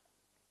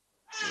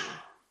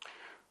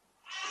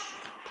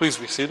Please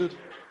be seated.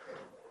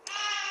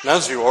 And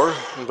as you are,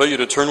 I invite you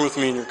to turn with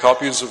me in your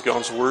copies of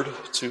God's Word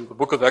to the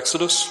book of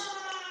Exodus.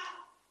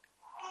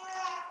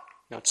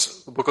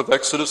 That's the book of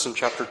Exodus in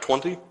chapter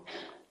 20.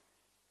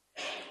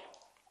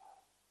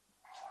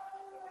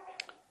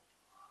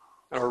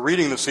 And our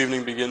reading this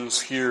evening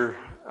begins here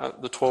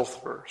at the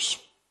 12th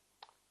verse.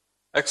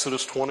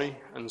 Exodus 20,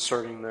 and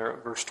starting there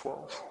at verse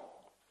 12.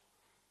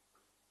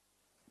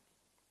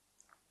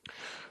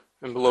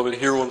 And beloved,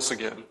 hear once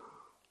again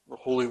the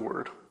holy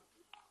word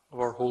of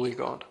our holy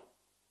God.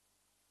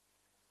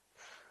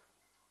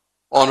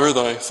 Honor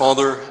thy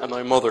father and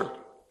thy mother,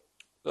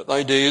 that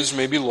thy days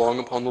may be long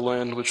upon the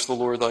land which the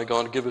Lord thy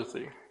God giveth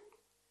thee.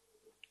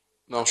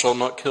 Thou shalt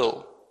not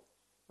kill,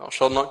 thou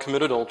shalt not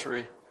commit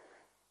adultery,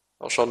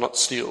 thou shalt not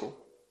steal,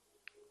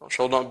 thou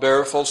shalt not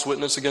bear false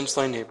witness against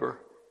thy neighbor,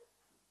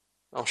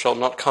 thou shalt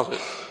not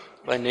covet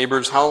thy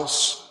neighbor's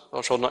house,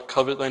 thou shalt not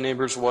covet thy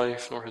neighbor's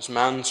wife, nor his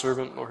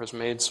manservant, nor his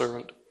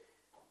maidservant,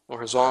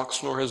 nor his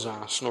ox, nor his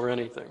ass, nor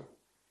anything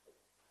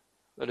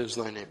that is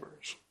thy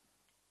neighbor's.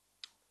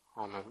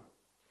 Amen.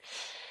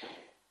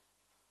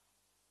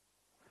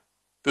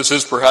 This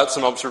is perhaps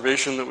an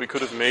observation that we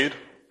could have made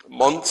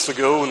months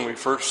ago when we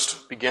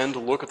first began to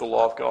look at the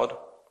law of God.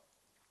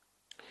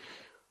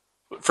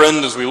 But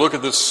friend, as we look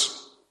at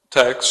this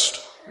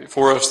text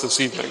before us this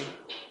evening,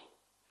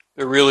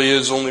 there really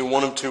is only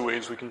one of two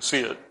ways we can see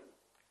it.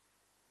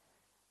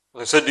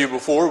 As I said to you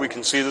before, we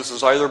can see this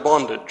as either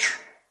bondage,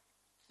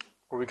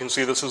 or we can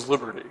see this as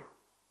liberty.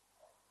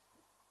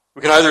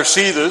 We can either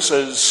see this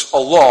as a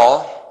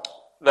law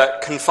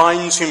that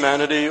confines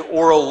humanity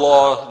or a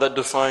law that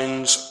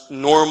defines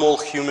normal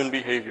human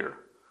behavior.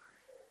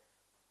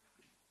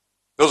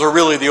 Those are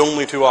really the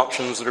only two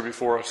options that are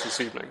before us this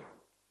evening.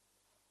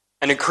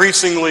 And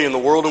increasingly in the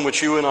world in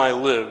which you and I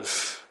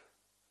live,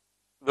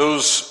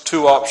 those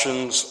two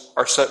options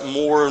are set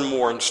more and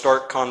more in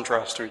stark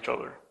contrast to each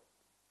other.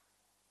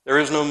 There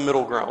is no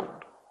middle ground.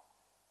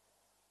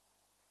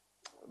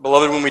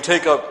 Beloved, when we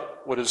take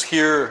up what is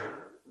here,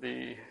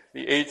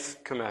 the eighth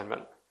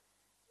commandment,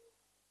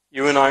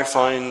 you and I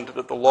find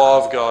that the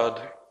law of God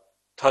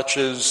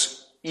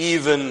touches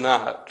even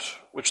that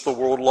which the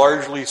world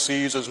largely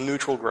sees as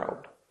neutral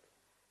ground.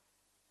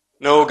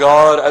 No,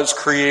 God as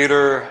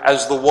creator,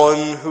 as the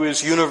one who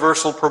is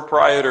universal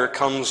proprietor,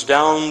 comes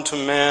down to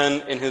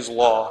man in his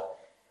law,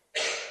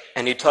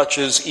 and he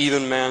touches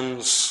even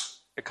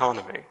man's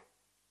economy,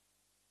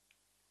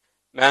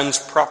 man's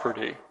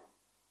property,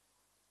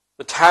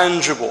 the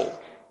tangible,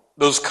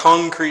 those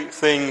concrete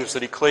things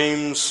that he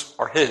claims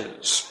are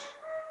his.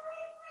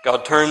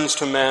 God turns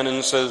to man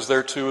and says,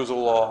 there too is a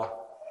law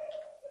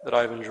that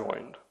I've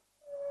enjoined.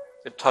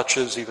 It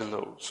touches even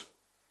those.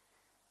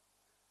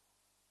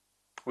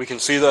 We can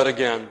see that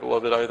again,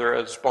 beloved, either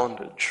as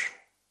bondage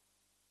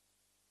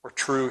or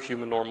true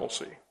human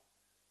normalcy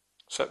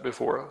set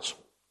before us.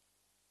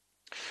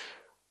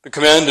 The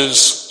command is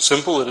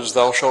simple. It is,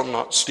 thou shalt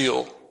not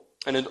steal.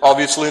 And it,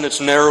 obviously in its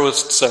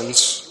narrowest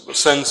sense, the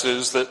sense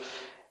is that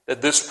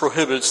this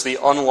prohibits the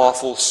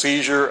unlawful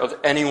seizure of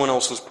anyone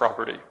else's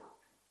property.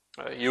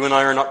 You and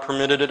I are not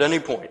permitted at any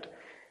point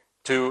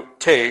to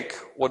take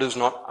what is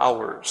not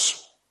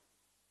ours.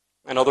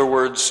 In other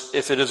words,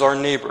 if it is our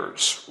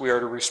neighbor's, we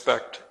are to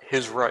respect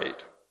his right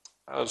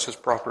as his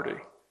property.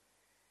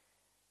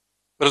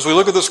 But as we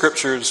look at the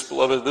scriptures,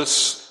 beloved,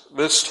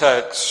 this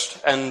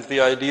text and the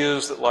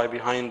ideas that lie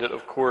behind it,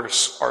 of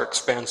course, are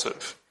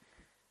expansive.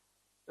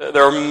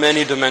 There are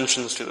many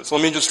dimensions to this.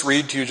 Let me just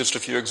read to you just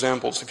a few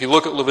examples. If you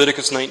look at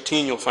Leviticus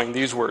 19, you'll find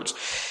these words.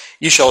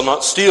 Ye shall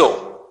not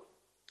steal,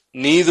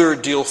 neither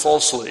deal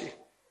falsely,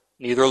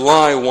 neither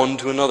lie one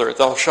to another.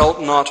 Thou shalt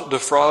not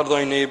defraud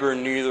thy neighbor,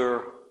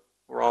 neither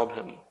rob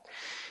him.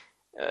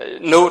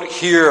 Note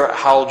here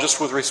how, just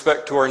with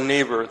respect to our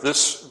neighbor,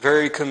 this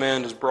very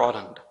command is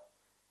broadened.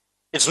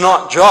 It's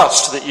not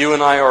just that you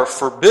and I are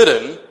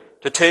forbidden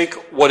to take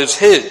what is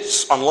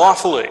his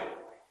unlawfully,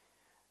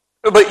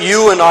 but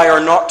you and I are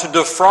not to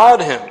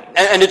defraud him.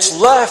 And it's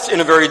left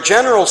in a very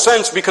general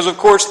sense because, of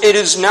course, it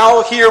is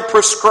now here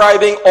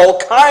prescribing all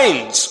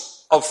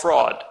kinds of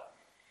fraud.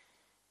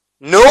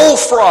 No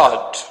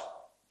fraud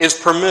is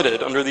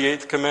permitted under the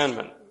eighth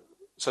commandment,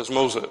 says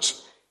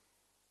Moses.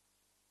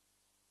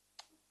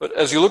 But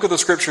as you look at the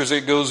scriptures,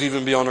 it goes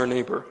even beyond our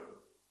neighbor.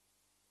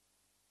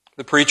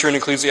 The preacher in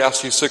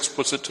Ecclesiastes 6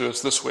 puts it to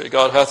us this way.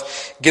 God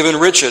hath given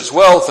riches,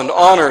 wealth, and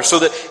honor, so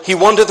that he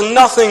wanteth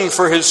nothing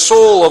for his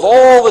soul of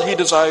all that he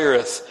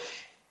desireth.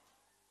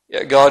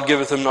 Yet God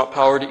giveth him not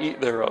power to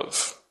eat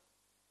thereof,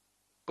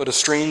 but a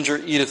stranger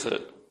eateth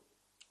it.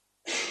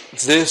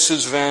 This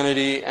is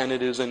vanity, and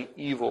it is an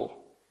evil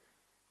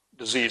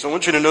disease. I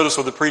want you to notice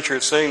what the preacher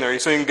is saying there.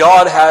 He's saying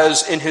God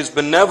has, in his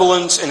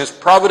benevolence, in his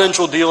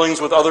providential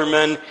dealings with other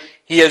men,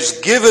 he has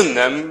given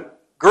them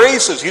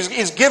graces.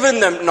 He's given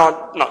them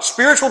not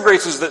spiritual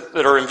graces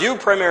that are in view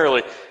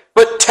primarily,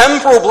 but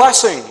temporal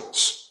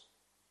blessings.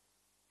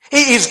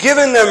 He's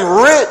given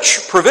them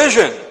rich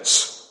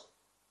provisions.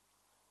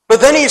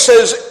 But then he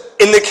says,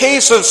 in the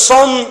case of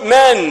some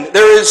men,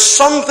 there is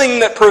something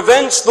that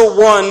prevents the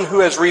one who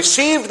has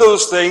received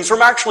those things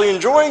from actually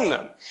enjoying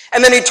them.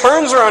 And then he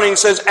turns around and he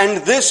says,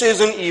 and this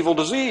is an evil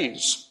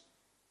disease.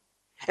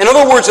 In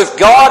other words, if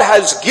God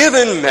has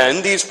given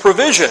men these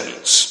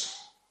provisions,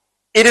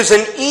 it is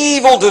an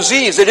evil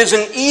disease, it is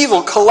an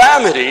evil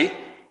calamity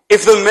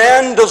if the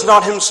man does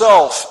not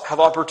himself have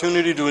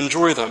opportunity to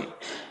enjoy them.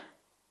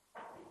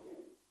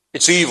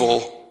 It's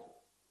evil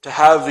to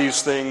have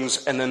these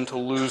things and then to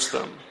lose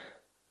them.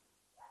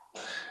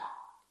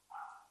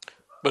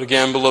 But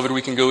again, beloved,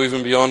 we can go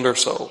even beyond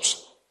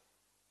ourselves.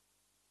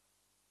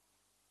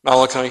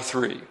 Malachi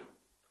 3.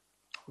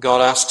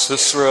 God asks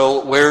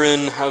Israel,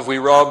 wherein have we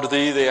robbed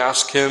thee? They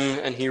ask him,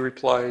 and he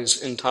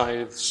replies, in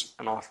tithes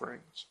and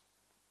offerings.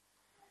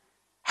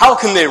 How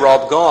can they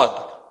rob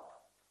God?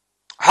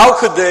 How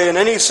could they, in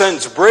any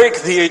sense,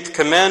 break the 8th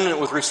commandment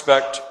with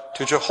respect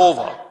to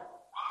Jehovah?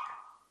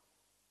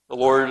 The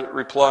Lord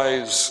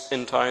replies,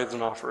 in tithes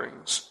and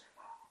offerings.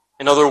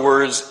 In other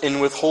words, in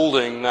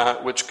withholding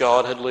that which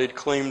God had laid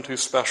claim to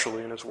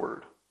specially in his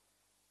word.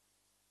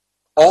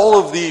 All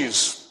of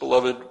these,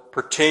 beloved,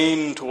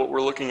 pertain to what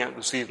we're looking at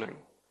this evening.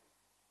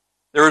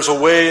 There is a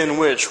way in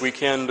which we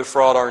can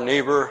defraud our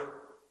neighbor,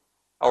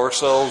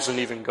 ourselves, and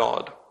even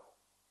God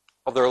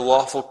of their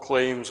lawful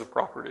claims of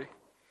property.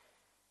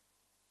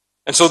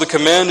 And so the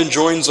command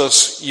enjoins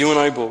us, you and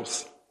I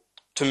both,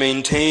 to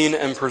maintain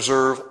and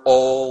preserve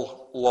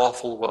all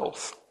lawful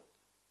wealth.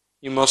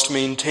 You must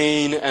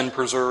maintain and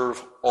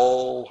preserve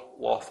all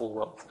lawful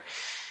wealth.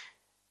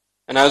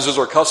 And as is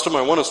our custom,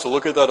 I want us to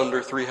look at that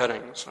under 3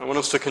 headings. I want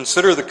us to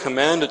consider the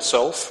command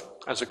itself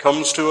as it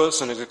comes to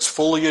us and is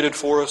exfoliated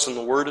for us in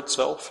the word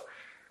itself.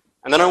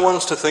 And then I want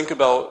us to think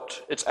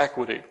about its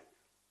equity.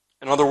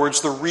 In other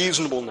words, the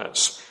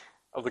reasonableness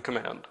of the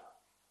command.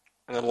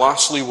 And then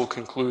lastly, we'll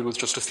conclude with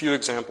just a few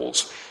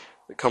examples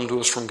that come to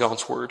us from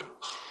God's word.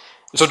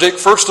 And so take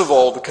first of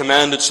all the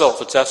command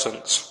itself, its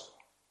essence.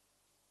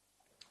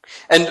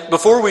 And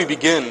before we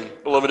begin,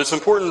 beloved, it's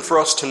important for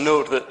us to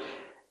note that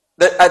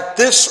at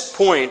this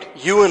point,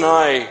 you and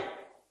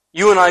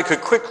I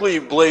could quickly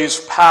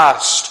blaze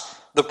past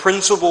the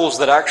principles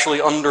that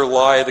actually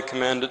underlie the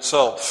command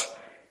itself.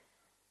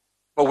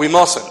 But we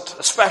mustn't,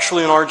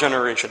 especially in our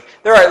generation.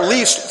 There are at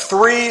least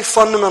 3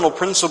 fundamental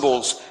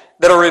principles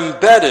that are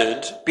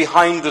embedded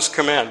behind this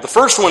command. The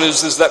first one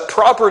is that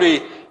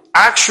property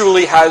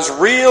actually has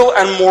real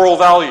and moral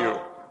value.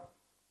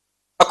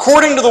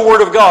 According to the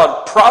Word of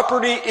God,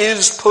 property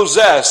is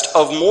possessed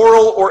of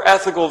moral or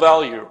ethical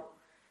value.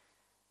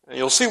 And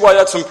you'll see why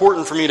that's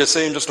important for me to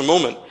say in just a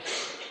moment.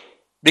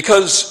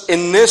 Because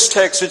in this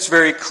text, it's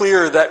very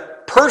clear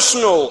that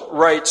personal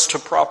rights to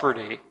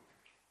property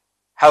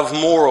have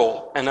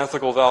moral and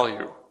ethical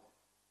value.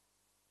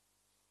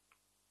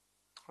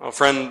 Well,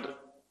 friend,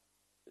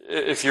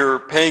 if you're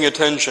paying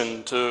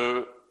attention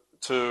to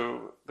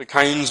the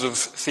kinds of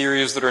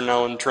theories that are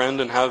now in trend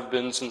and have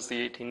been since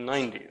the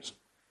 1890s,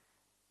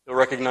 you'll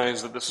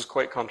recognize that this is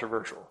quite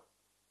controversial.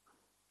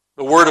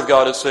 The Word of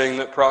God is saying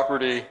that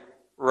property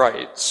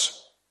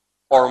rights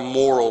are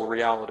moral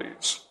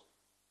realities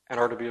and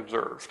are to be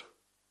observed.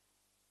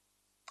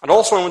 And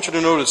also I want you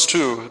to notice,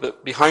 too,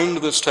 that behind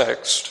this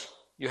text,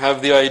 you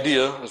have the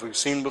idea, as we've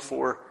seen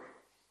before,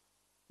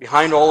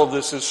 behind all of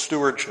this is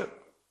stewardship.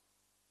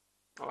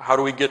 How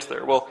do we get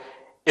there? Well,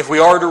 if we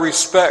are to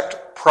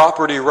respect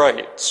property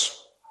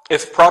rights,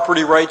 if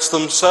property rights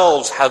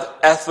themselves have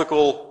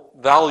ethical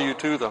value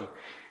to them,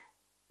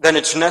 then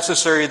it's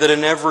necessary that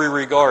in every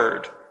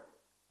regard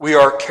we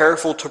are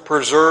careful to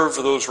preserve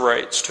those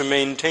rights, to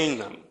maintain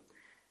them,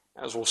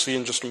 as we'll see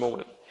in just a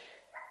moment.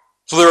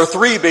 So there are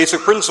 3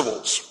 basic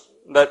principles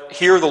that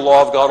here the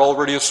law of God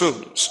already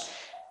assumes.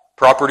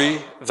 Property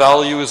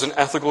value is an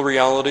ethical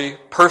reality,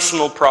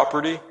 personal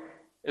property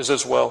is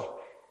as well,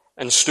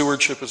 and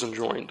stewardship is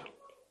enjoined.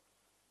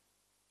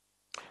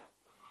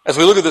 As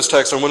we look at this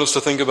text, I want us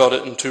to think about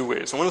it in 2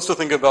 ways. I want us to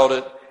think about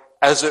it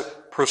as it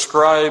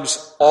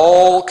prescribes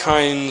all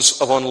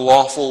kinds of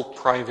unlawful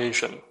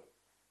privation.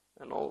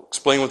 And I'll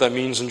explain what that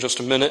means in just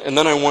a minute. And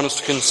then I want us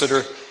to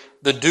consider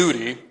the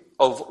duty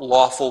of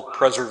lawful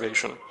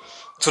preservation.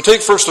 So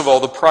take first of all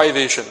the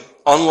privation,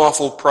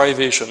 unlawful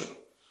privation.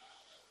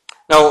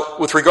 Now,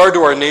 with regard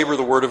to our neighbor,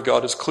 the Word of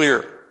God is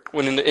clear.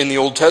 When in the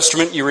Old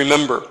Testament, you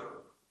remember,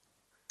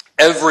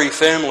 every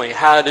family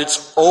had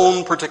its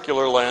own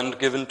particular land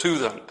given to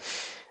them.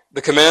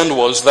 The command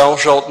was, thou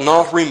shalt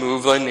not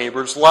remove thy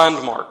neighbor's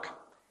landmark.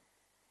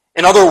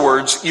 In other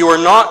words, you are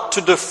not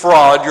to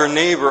defraud your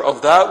neighbor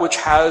of that which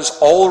has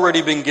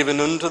already been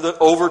given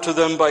over to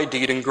them by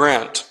deed and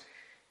grant.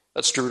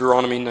 That's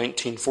Deuteronomy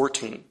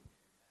 19:14.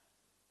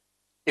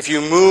 If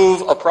you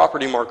move a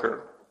property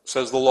marker,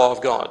 says the law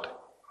of God,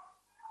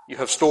 you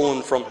have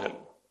stolen from him.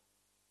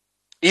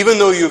 Even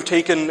though you have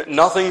taken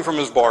nothing from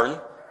his barn,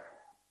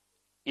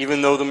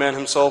 even though the man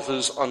himself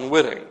is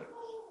unwitting,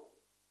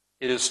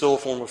 it is still a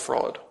form of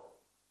fraud.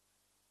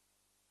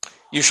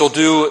 You shall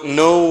do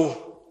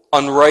no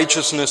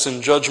unrighteousness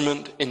in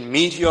judgment, in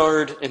meat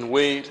yard, in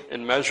weight,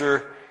 in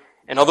measure,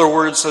 In other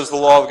words, says the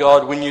law of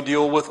God, when you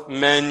deal with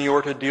men, you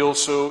are to deal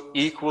so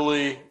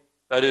equally.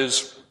 That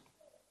is,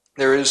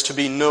 there is to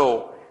be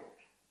no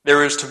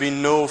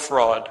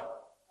fraud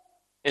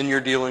in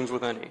your dealings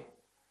with any.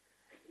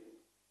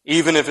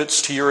 Even if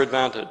it's to your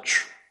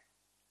advantage.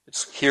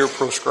 It's here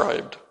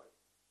proscribed.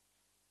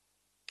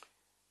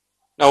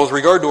 Now, with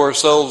regard to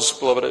ourselves,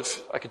 beloved,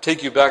 if I could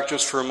take you back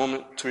just for a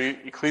moment to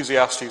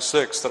Ecclesiastes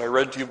 6 that I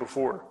read to you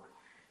before.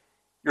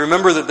 You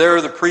remember that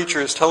there the preacher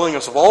is telling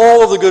us of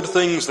all of the good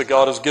things that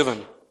God has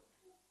given.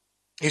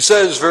 He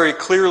says very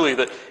clearly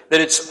that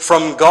it's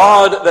from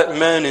God that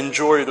men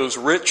enjoy those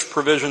rich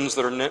provisions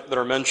that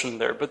are mentioned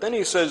there. But then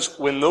he says,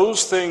 when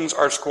those things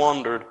are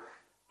squandered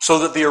so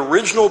that the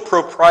original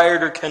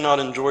proprietor cannot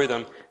enjoy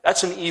them,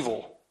 that's an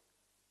evil.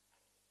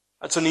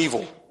 That's an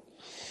evil.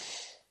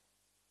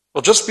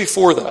 Well, just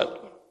before that,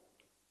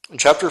 in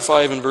chapter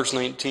 5 and verse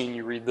 19,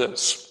 you read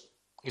this.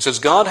 He says,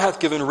 God hath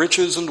given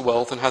riches and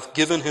wealth, and hath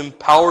given him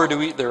power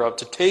to eat thereof,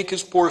 to take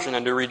his portion,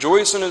 and to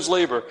rejoice in his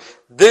labor.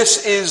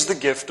 This is the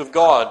gift of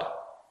God.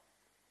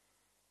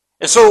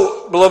 And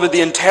so, beloved,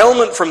 the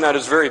entailment from that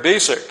is very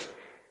basic.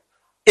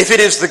 If it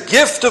is the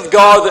gift of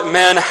God that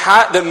men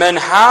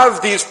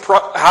have these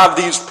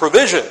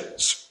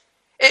provisions,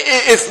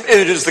 if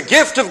it is the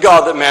gift of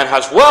God that man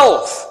has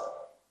wealth,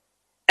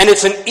 and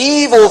it's an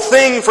evil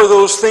thing for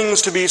those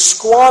things to be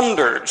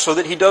squandered so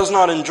that he does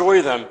not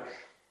enjoy them,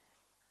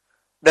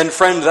 then,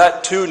 friend,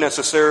 that too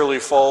necessarily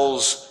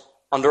falls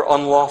under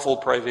unlawful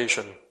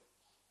privation.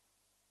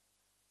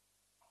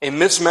 A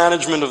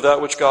mismanagement of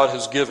that which God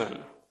has given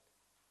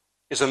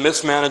is a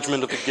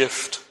mismanagement of the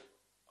gift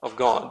of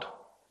God.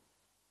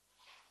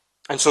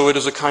 And so it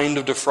is a kind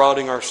of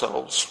defrauding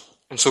ourselves,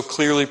 and so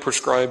clearly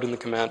prescribed in the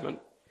commandment.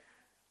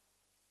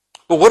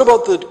 But what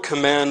about the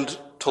command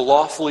to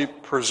lawfully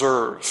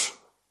preserve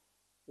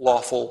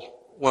lawful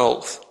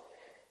wealth?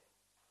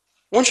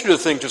 I want you to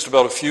think just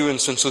about a few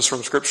instances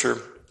from Scripture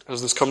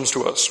as this comes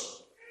to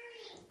us.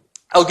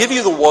 I'll give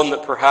you the one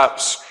that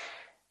perhaps,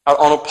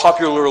 on a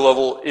popular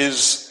level,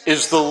 is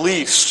the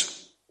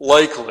least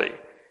likely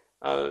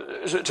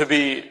to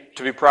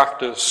be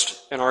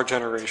practiced in our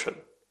generation.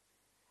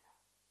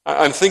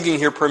 I'm thinking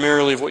here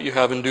primarily of what you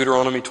have in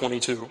Deuteronomy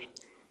 22.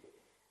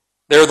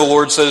 There the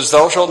Lord says,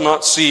 Thou shalt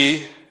not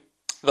see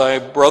thy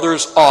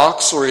brother's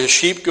ox or his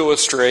sheep go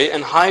astray,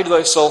 and hide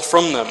thyself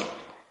from them.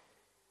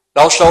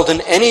 Thou shalt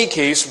in any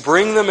case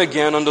bring them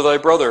again unto thy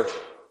brother.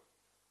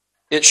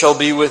 It shall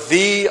be with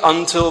thee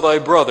until thy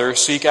brother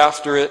seek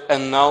after it,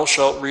 and thou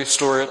shalt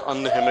restore it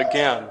unto him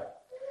again.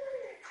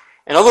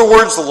 In other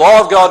words, the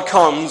law of God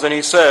comes, and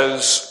he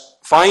says,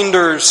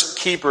 finders,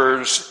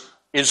 keepers,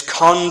 is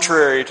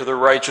contrary to the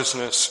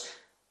righteousness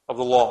of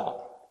the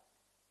law.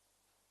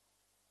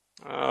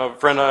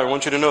 Friend, I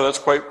want you to know that's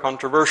quite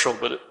controversial,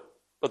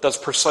 but that's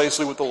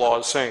precisely what the law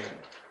is saying.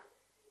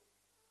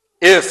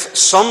 If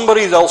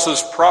somebody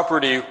else's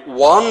property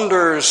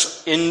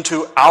wanders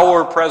into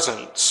our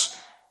presence,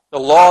 the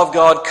law of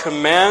God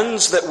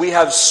commands that we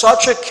have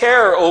such a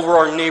care over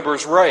our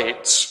neighbor's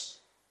rights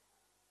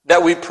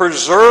that we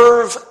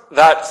preserve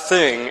that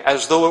thing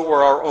as though it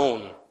were our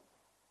own.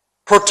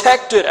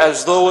 Protect it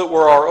as though it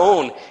were our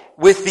own,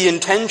 with the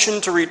intention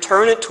to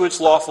return it to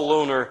its lawful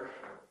owner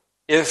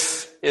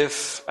if,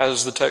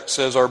 as the text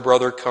says, our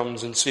brother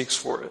comes and seeks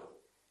for it.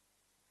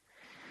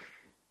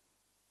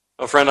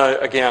 Now, friend,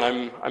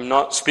 I'm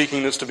not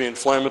speaking this to be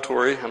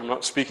inflammatory. I'm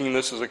not speaking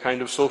this as a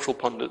kind of social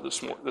pundit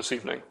this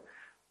evening.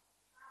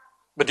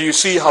 But do you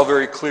see how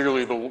very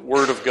clearly the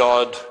Word of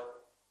God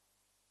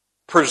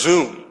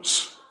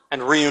presumes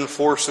and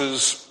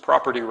reinforces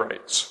property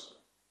rights?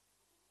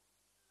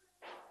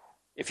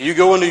 If you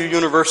go into a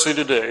university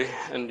today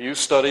and you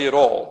study at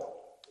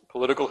all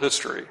political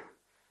history,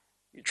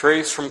 you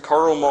trace from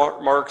Karl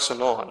Marx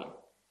and on,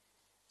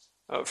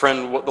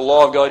 friend, what the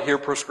law of God here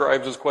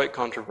prescribes is quite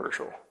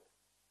controversial.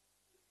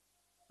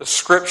 The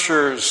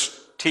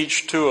Scriptures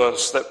teach to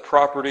us that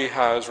property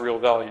has real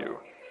value.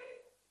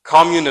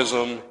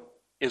 Communism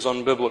is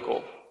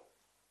unbiblical.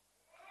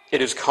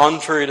 It is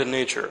contrary to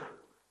nature.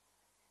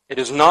 It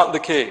is not the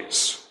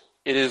case.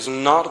 It is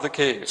not the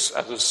case,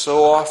 as is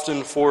so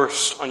often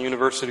forced on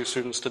university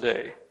students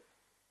today,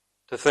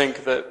 to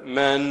think that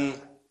men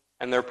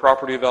and their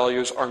property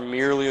values are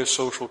merely a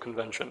social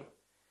convention.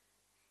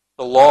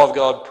 The law of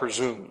God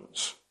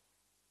presumes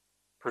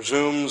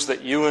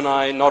that you and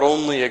I not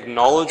only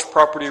acknowledge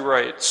property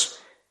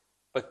rights,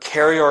 but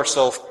carry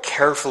ourselves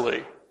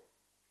carefully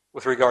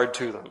with regard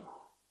to them.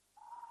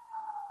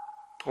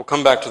 We'll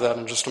come back to that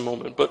in just a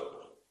moment. But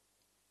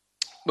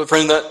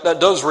friend, that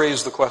does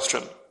raise the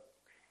question.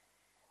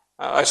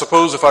 I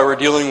suppose if I were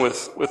dealing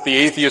with the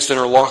atheist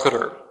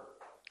interlocutor,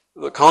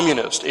 the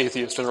communist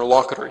atheist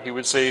interlocutor, he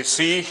would say,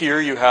 see, here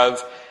you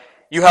have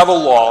a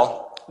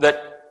law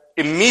that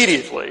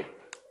immediately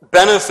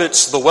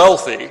benefits the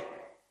wealthy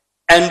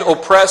and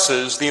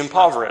oppresses the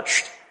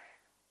impoverished.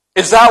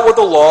 Is that what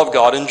the law of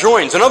God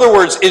enjoins? In other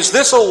words, is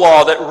this a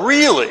law that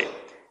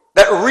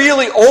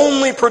really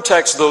only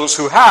protects those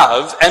who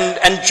have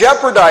and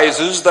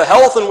jeopardizes the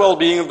health and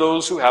well-being of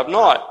those who have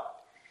not?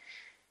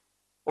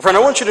 Well, friend,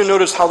 I want you to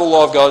notice how the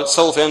law of God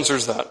itself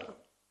answers that.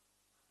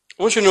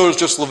 I want you to notice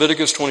just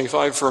Leviticus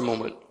 25 for a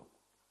moment.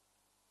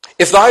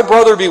 If thy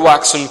brother be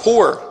waxen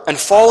poor, and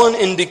fallen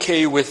in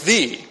decay with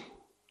thee,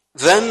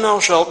 then thou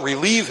shalt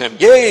relieve him,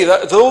 yea,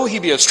 though he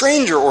be a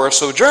stranger or a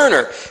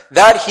sojourner,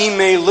 that he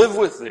may live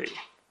with thee.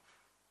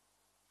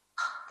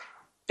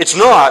 It's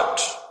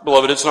not,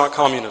 beloved, it's not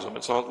communism.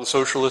 It's not the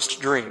socialist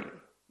dream.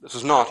 This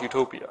is not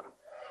utopia.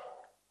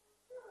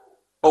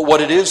 But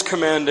what it is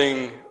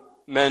commanding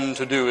men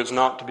to do is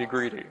not to be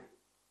greedy.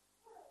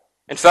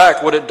 In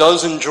fact, what it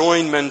does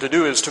enjoin men to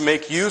do is to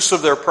make use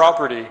of their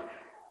property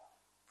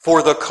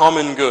for the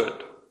common good.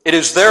 It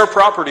is their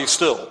property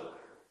still.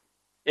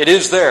 It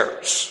is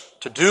theirs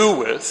to do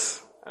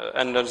with,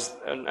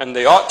 and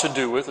they ought to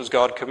do with as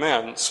God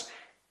commands.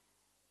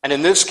 And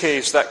in this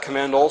case, that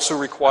command also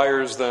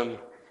requires them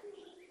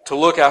to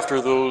look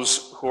after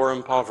those who are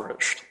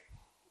impoverished.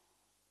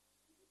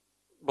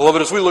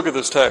 Beloved, as we look at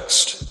this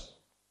text,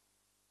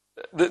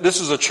 this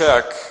is a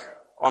check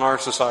on our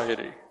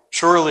society.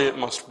 Surely it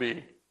must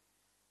be.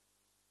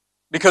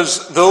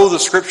 Because though the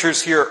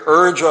scriptures here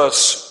urge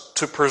us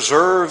to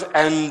preserve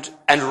and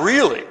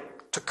really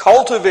to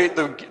cultivate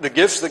the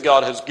gifts that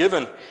God has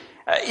given,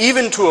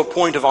 even to a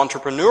point of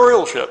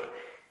entrepreneurship,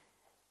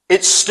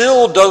 it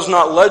still does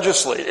not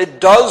legislate.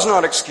 It does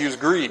not excuse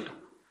greed.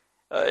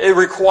 It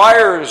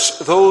requires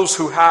those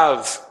who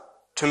have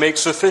to make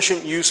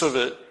sufficient use of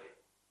it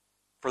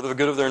for the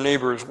good of their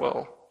neighbor as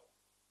well.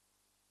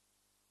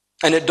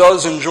 And it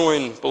does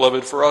enjoin,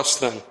 beloved, for us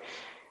then,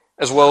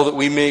 as well, that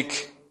we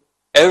make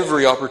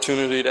every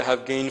opportunity to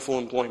have gainful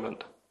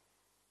employment.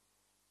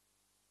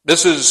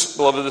 This is,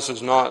 beloved, this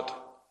is not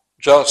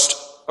just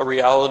a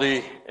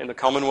reality in the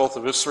Commonwealth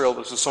of Israel.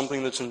 This is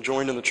something that's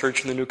enjoined in the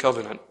church in the New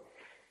Covenant.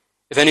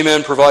 If any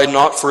man provide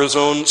not for his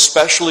own,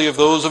 specially of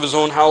those of his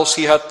own house,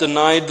 he hath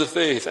denied the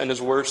faith, and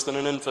is worse than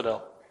an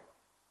infidel.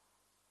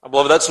 Now,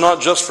 beloved, that's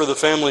not just for the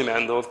family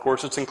man, though of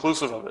course it's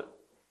inclusive of it.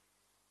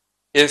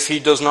 If he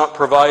does not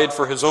provide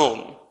for his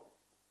own,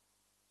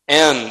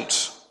 and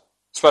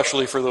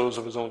especially for those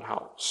of his own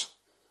house,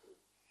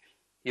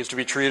 he is to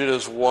be treated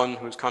as one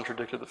who has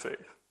contradicted the faith.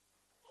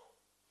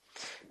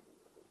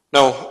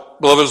 Now,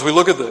 beloved, as we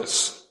look at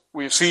this,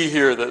 we see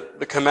here that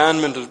the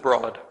commandment is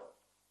broad.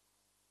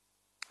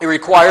 It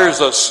requires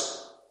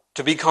us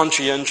to be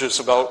conscientious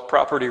about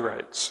property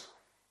rights,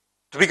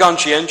 to be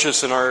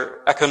conscientious in our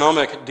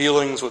economic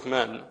dealings with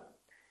men,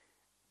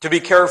 to be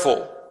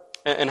careful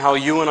in how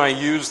you and I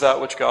use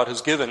that which God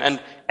has given,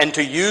 and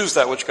to use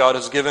that which God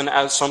has given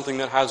as something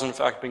that has in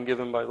fact been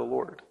given by the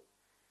Lord.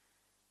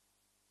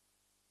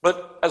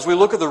 But as we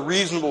look at the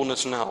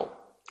reasonableness now,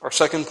 our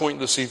second point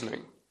this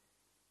evening,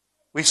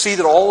 we see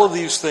that all of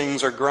these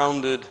things are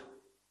grounded,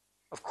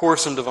 of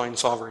course, in divine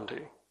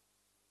sovereignty.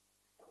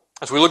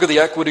 As we look at the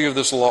equity of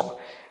this law,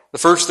 the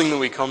first thing that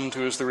we come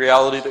to is the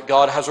reality that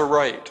God has a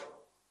right.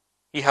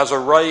 He has a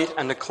right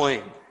and a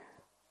claim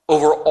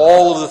over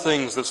all of the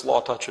things this law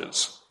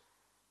touches.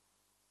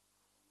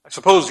 I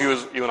suppose you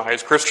and I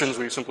as Christians,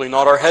 we simply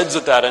nod our heads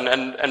at that,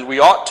 and we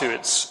ought to.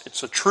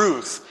 It's a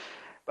truth.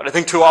 But I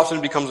think too often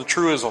it becomes a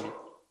truism.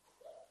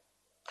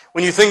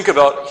 When you think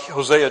about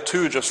Hosea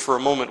 2 just for a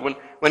moment,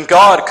 when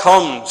God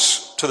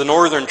comes to the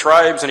northern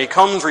tribes and he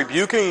comes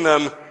rebuking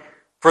them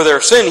for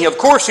their sin,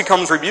 he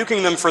comes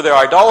rebuking them for their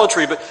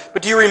idolatry,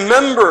 but do you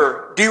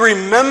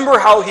remember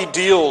how he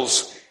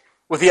deals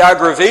with the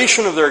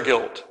aggravation of their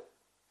guilt?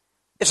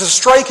 It's a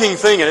striking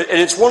thing, and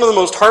it's one of the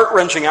most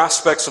heart-wrenching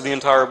aspects of the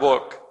entire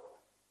book.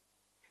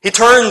 He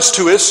turns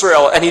to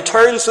Israel, and he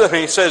turns to them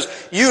and he says,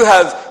 you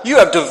have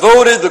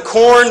devoted the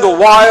corn, the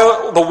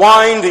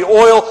wine, the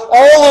oil,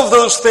 all of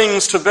those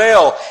things to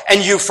Baal,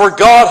 and you've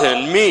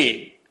forgotten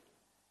me.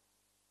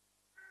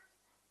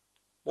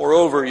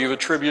 Moreover, you've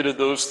attributed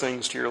those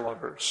things to your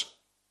lovers.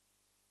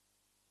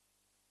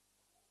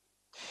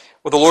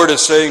 What the Lord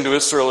is saying to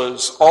Israel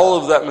is, all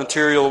of that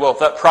material wealth,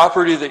 that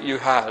property that you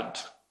had,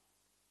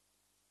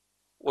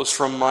 was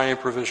from my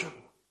provision.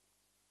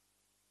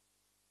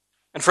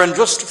 And friend,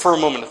 just for a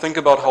moment, think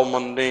about how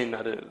mundane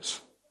that is.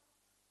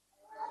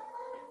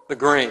 The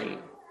grain,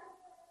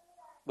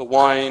 the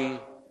wine,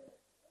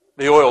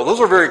 the oil, those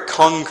are very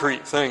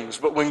concrete things.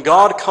 But when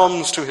God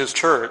comes to his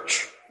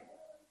church,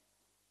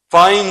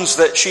 finds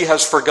that she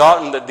has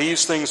forgotten that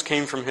these things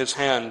came from his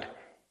hand,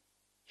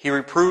 he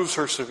reproves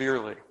her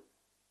severely.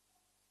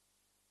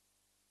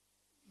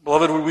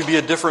 Beloved, would we be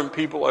a different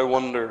people, I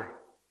wonder,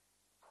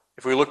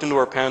 if we looked into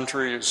our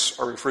pantries,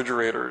 our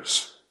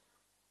refrigerators,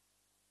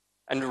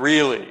 and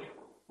really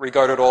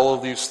regarded all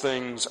of these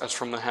things as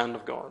from the hand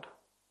of God?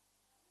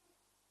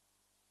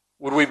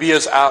 Would we be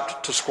as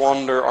apt to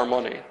squander our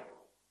money?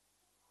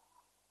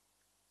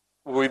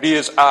 Would we be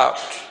as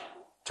apt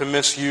to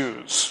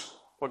misuse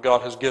what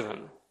God has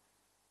given,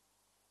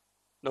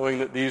 knowing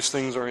that these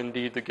things are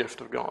indeed the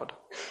gift of God?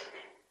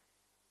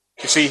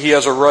 You see, he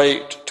has a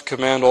right to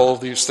command all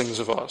of these things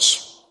of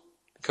us,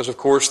 because of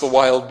course the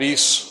wild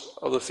beasts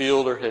of the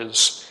field are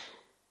his.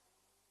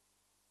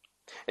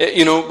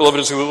 You know, beloved,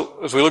 as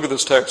we look at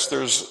this text,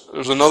 there's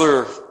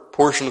another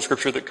portion of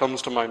Scripture that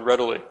comes to mind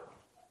readily.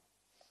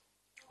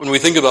 When we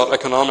think about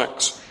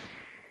economics,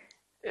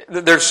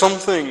 there's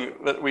something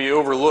that we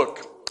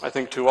overlook, I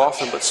think, too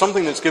often, but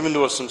something that's given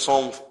to us in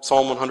Psalm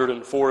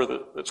 104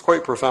 that's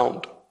quite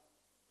profound.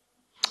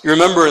 You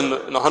remember in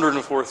the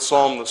 104th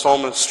Psalm, the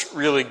psalmist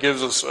really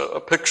gives us a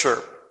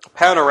picture, a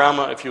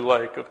panorama, if you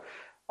like,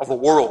 of the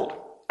world,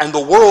 and the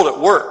world at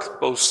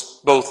work,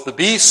 both the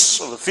beasts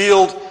of the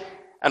field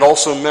and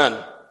also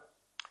men.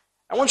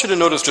 I want you to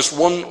notice just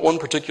one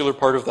particular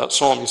part of that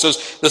psalm. He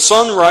says, the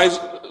sun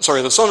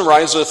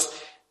riseth,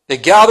 they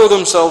gather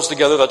themselves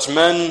together, that's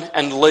men,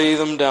 and lay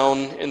them down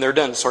in their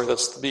dens. Sorry,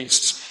 that's the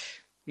beasts.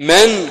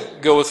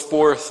 Men goeth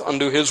forth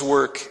unto his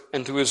work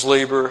and to his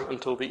labor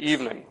until the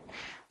evening.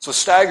 It's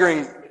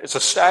a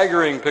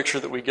staggering picture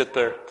that we get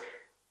there.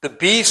 The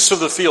beasts of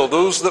the field,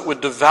 those that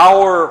would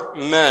devour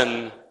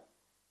men,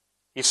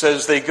 he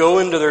says they go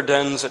into their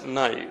dens at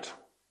night,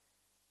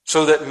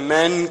 so that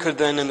men could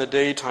then in the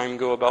daytime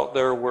go about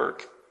their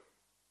work.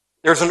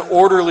 There's an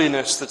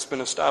orderliness that's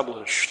been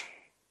established.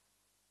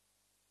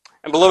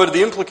 And beloved,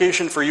 the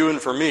implication for you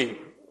and for me,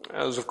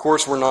 as of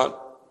course we're not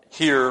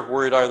here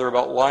worried either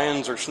about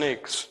lions or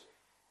snakes,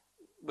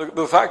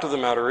 the fact of the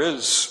matter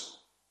is,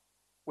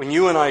 when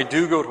you and I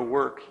do go to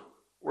work,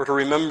 we're to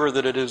remember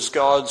that it is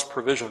God's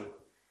provision.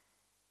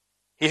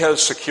 He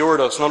has secured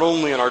us, not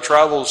only in our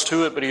travels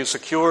to it, but he has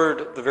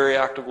secured the very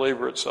act of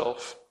labor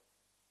itself.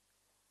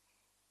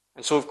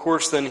 And so, of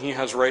course, then he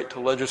has right to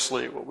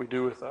legislate what we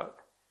do with that.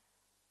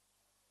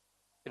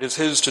 It is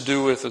his to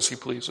do with as he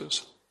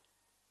pleases.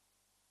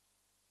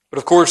 But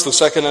of course, the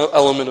second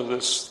element of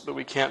this that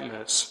we can't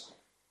miss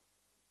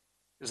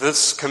is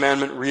this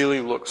commandment really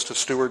looks to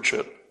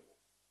stewardship.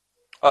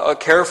 A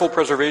careful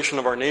preservation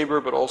of our neighbor,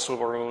 but also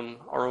of our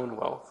own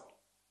wealth.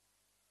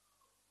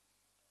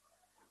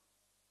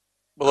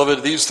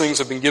 Beloved, these things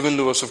have been given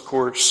to us, of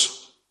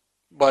course,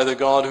 by the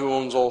God who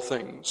owns all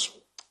things.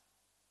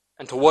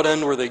 And to what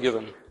end were they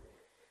given? I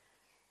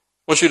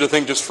want you to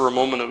think just for a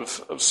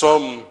moment of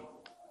some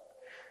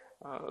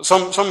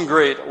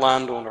great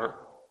landowner,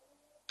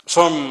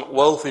 some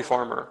wealthy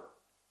farmer.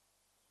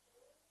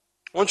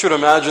 I want you to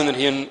imagine that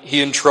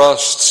he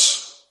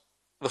entrusts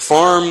the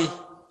farm,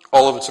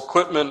 all of its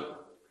equipment,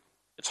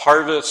 its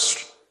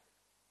harvest,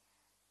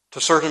 to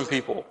certain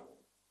people.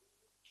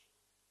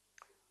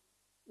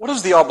 What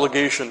is the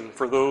obligation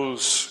for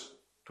those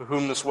to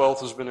whom this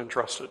wealth has been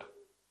entrusted?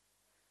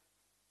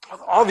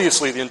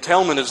 Obviously, the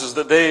entailment is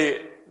that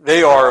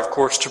they are, of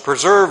course, to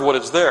preserve what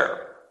is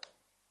there.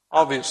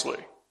 Obviously.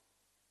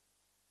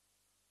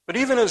 But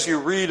even as you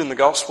read in the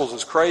Gospels,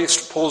 as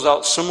Christ pulls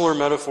out similar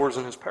metaphors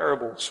in his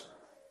parables,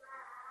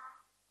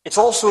 it's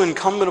also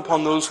incumbent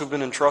upon those who've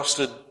been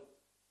entrusted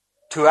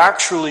to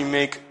actually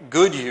make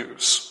good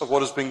use of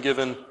what has been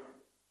given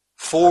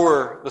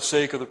for the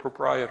sake of the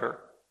proprietor.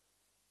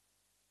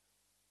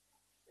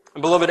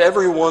 And beloved,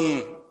 every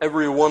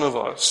one of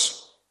us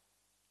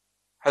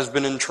has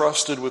been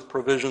entrusted with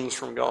provisions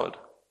from God.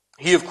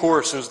 He, of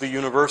course, is the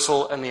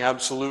universal and the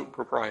absolute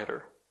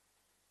proprietor.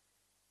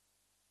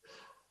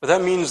 But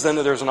that means then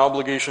that there's an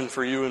obligation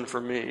for you and for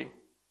me,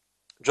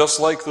 just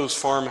like those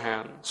farm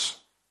hands,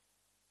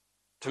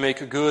 to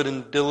make a good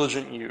and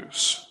diligent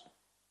use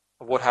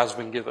of what has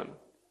been given.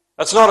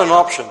 That's not an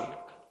option.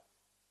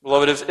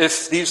 Beloved,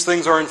 if these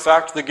things are in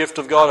fact the gift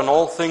of God and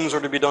all things are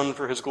to be done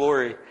for his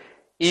glory,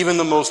 even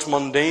the most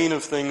mundane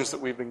of things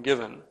that we've been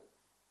given,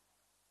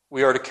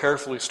 we are to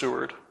carefully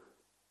steward.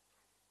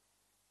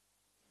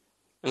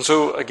 And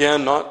so,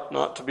 again,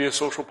 not to be a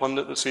social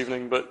pundit this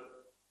evening, but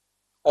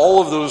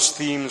all of those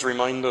themes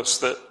remind us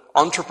that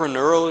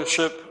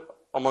entrepreneurship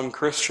among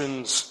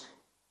Christians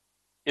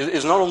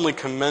is not only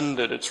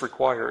commended, it's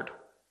required.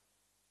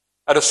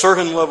 At a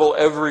certain level,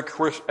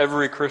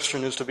 every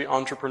Christian is to be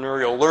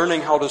entrepreneurial,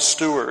 learning how to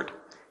steward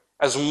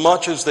as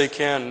much as they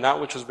can that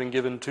which has been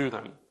given to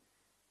them.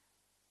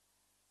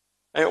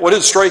 And what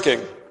is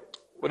striking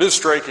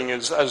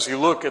is, as you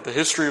look at the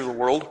history of the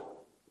world,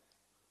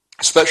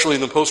 especially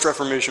in the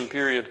post-Reformation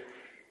period,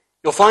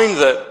 you'll find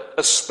that,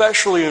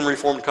 especially in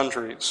Reformed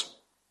countries,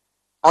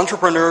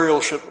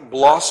 entrepreneurship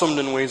blossomed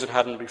in ways it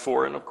hadn't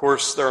before. And of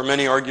course, there are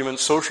many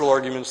arguments, social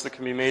arguments, that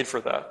can be made for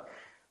that.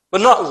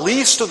 But not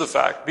least of the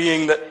fact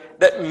being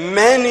that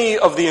many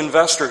of the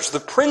investors, the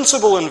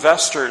principal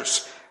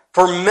investors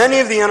for many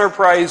of the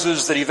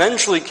enterprises that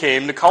eventually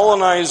came to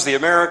colonize the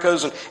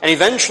Americas and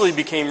eventually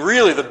became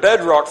really the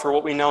bedrock for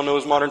what we now know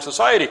as modern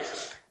society,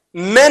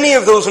 many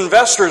of those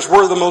investors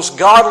were the most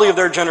godly of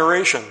their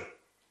generation.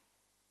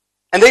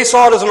 And they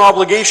saw it as an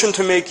obligation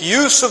to make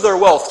use of their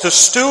wealth, to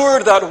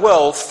steward that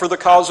wealth for the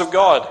cause of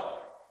God.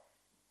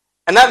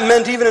 And that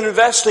meant even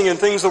investing in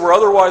things that were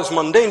otherwise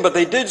mundane, but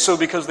they did so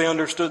because they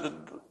understood that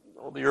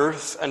the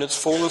earth and its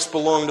fullness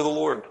belonged to the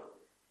Lord,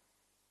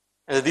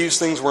 and that these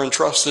things were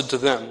entrusted to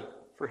them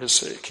for his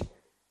sake.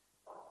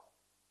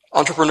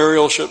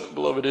 Entrepreneurship,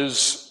 beloved,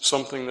 is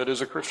something that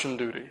is a Christian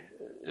duty.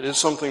 It is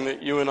something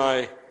that you and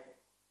I,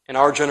 in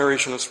our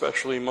generation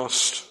especially,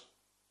 must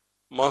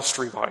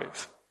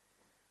revive.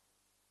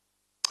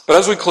 But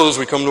as we close,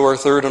 we come to our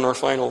third and our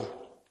final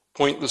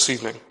point this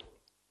evening.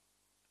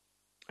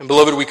 And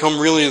beloved, we come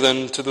really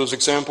then to those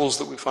examples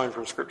that we find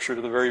from Scripture,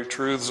 to the very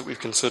truths that we've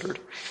considered.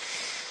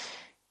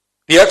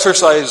 The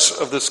exercise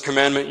of this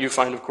commandment you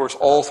find, of course,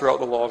 all throughout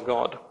the law of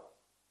God.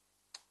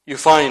 You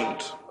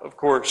find, of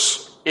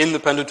course, in the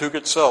Pentateuch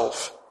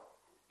itself,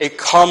 a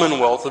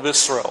commonwealth of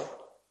Israel,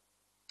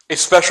 a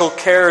special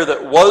care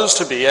that was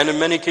to be, and in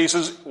many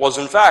cases was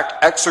in fact,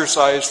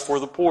 exercised for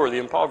the poor, the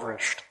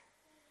impoverished.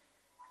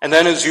 And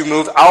then as you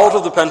move out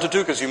of the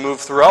Pentateuch, as you move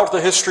throughout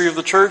the history of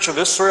the church of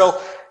Israel,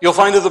 you'll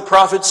find that the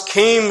prophets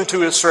came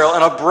to Israel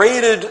and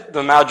upbraided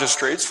the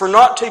magistrates for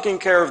not taking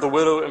care of the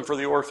widow and for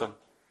the orphan.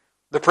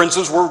 The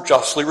princes were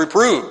justly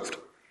reproved.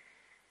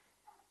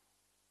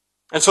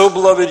 And so,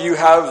 beloved, you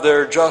have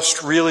there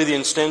just really the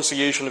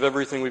instantiation of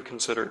everything we've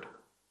considered.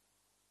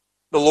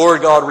 The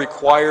Lord God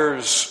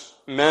requires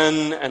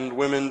men and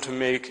women to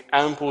make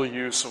ample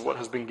use of what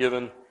has been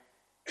given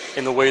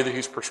in the way that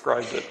He's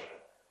prescribed it.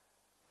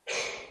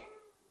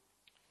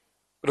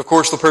 But of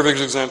course, the perfect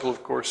example,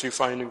 of course, you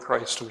find in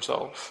Christ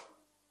Himself.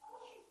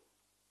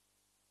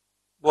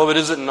 Beloved,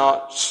 is it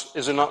not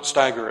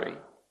staggering,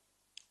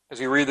 as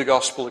you read the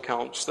gospel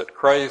accounts, that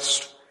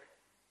Christ,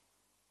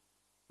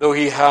 though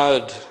He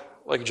had,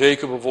 like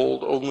Jacob of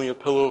old, only a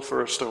pillow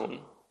for a stone,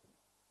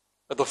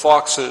 that the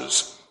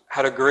foxes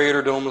had a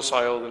greater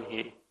domicile than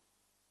He.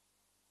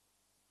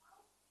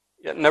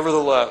 Yet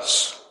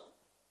nevertheless,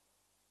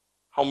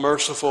 how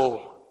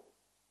merciful,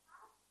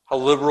 how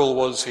liberal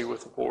was He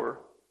with the poor.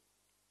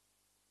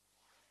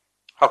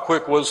 How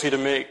quick was He to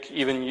make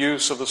even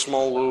use of the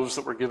small loaves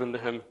that were given to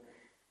Him.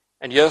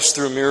 And yes,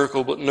 through a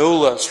miracle, but no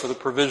less for the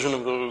provision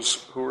of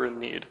those who were in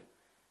need,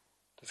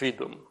 to feed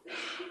them.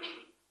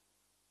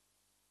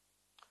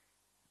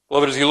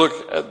 Beloved, as you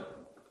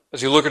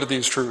look at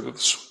these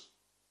truths,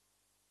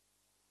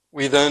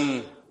 we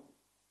then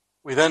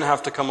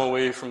have to come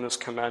away from this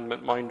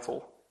commandment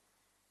mindful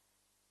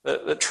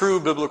that true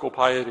biblical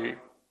piety,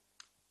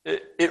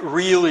 it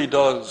really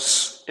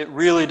does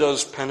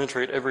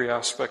penetrate every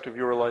aspect of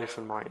your life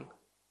and mine.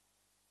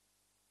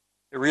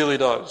 It really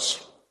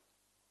does.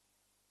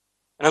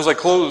 And as I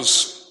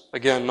close,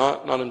 again,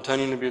 not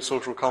intending to be a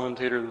social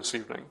commentator this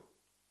evening,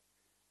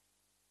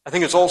 I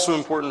think it's also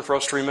important for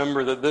us to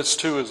remember that this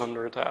too is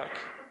under attack.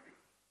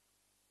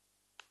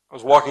 I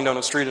was walking down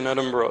a street in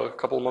Edinburgh a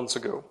couple of months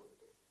ago.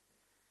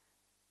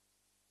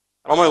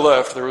 And on my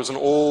left, there was an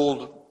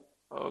old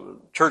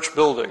church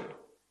building,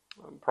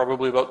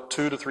 probably about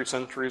 2 to 3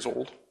 centuries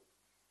old.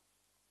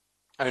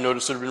 I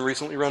noticed it had been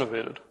recently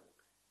renovated.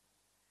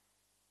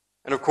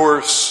 And of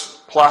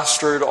course,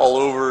 plastered all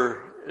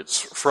over its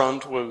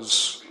front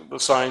was the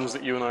signs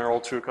that you and I are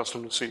all too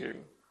accustomed to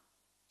seeing.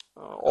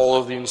 All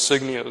of the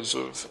insignias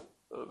of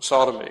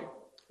sodomy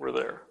were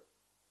there.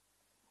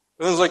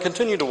 And as I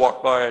continued to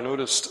walk by, I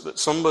noticed that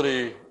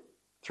somebody,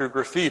 through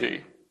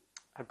graffiti,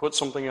 had put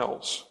something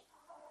else.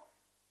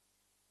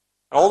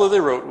 And all that they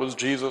wrote was,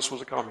 Jesus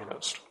was a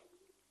communist.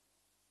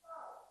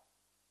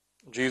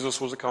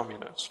 Jesus was a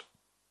communist.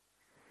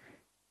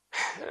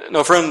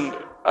 Now, friend,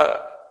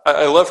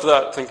 I left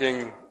that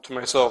thinking to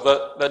myself,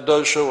 that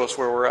does show us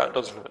where we're at,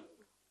 doesn't it?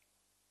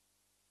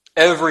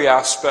 Every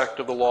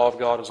aspect of the law of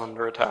God is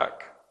under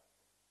attack.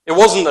 It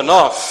wasn't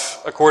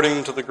enough,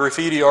 according to the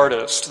graffiti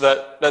artist,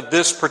 that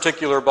this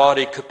particular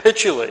body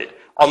capitulate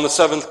on the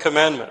 7th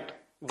commandment,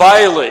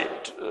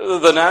 violate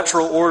the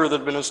natural order that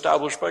had been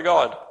established by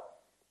God.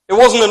 It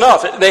wasn't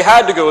enough. They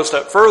had to go a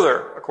step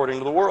further, according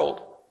to the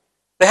world.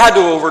 They had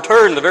to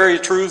overturn the very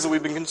truths that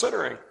we've been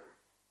considering.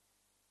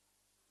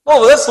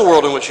 Well, that's the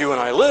world in which you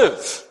and I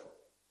live.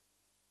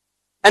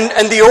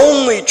 And the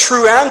only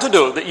true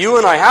antidote that you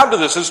and I have to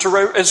this is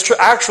to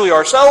actually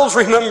ourselves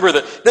remember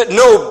that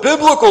no,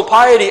 biblical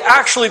piety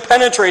actually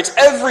penetrates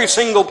every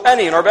single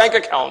penny in our bank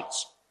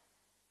accounts.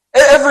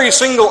 Every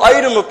single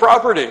item of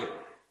property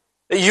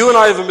that you and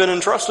I have been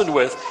entrusted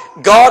with.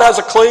 God has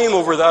a claim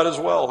over that as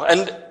well.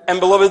 And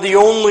beloved, the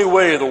only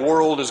way the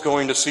world is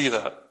going to see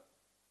that,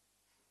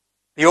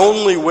 the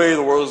only way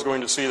the world is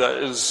going to see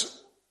that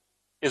is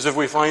if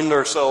we find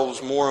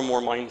ourselves more and more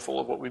mindful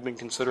of what we've been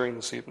considering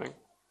this evening.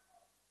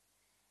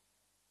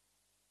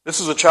 This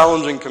is a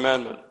challenging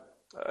commandment.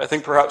 I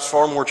think perhaps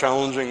far more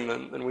challenging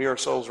than we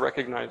ourselves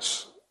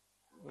recognize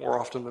more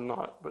often than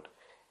not.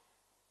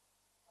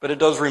 But it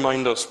does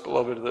remind us,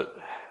 beloved, that,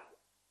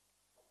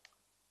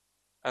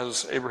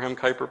 as Abraham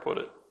Kuyper put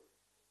it,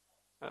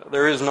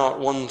 there is not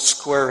one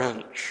square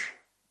inch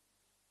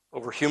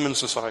over human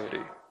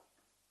society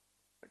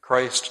that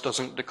Christ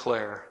doesn't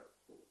declare,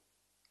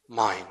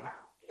 mine.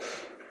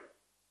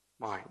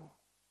 Mine.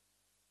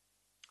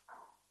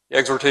 The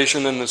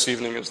exhortation then this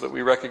evening is that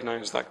we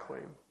recognize that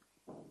claim,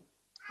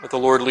 that the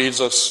Lord leads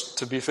us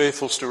to be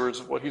faithful stewards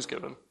of what He's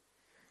given,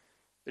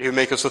 that He would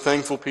make us a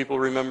thankful people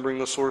remembering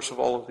the source of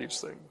all of these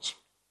things,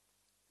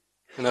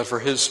 and that for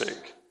His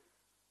sake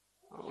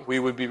we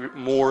would be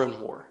more and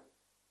more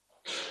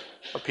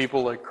a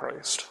people like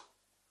Christ.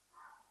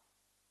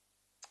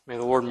 May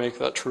the Lord make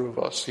that true of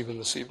us even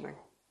this evening.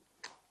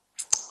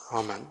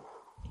 Amen.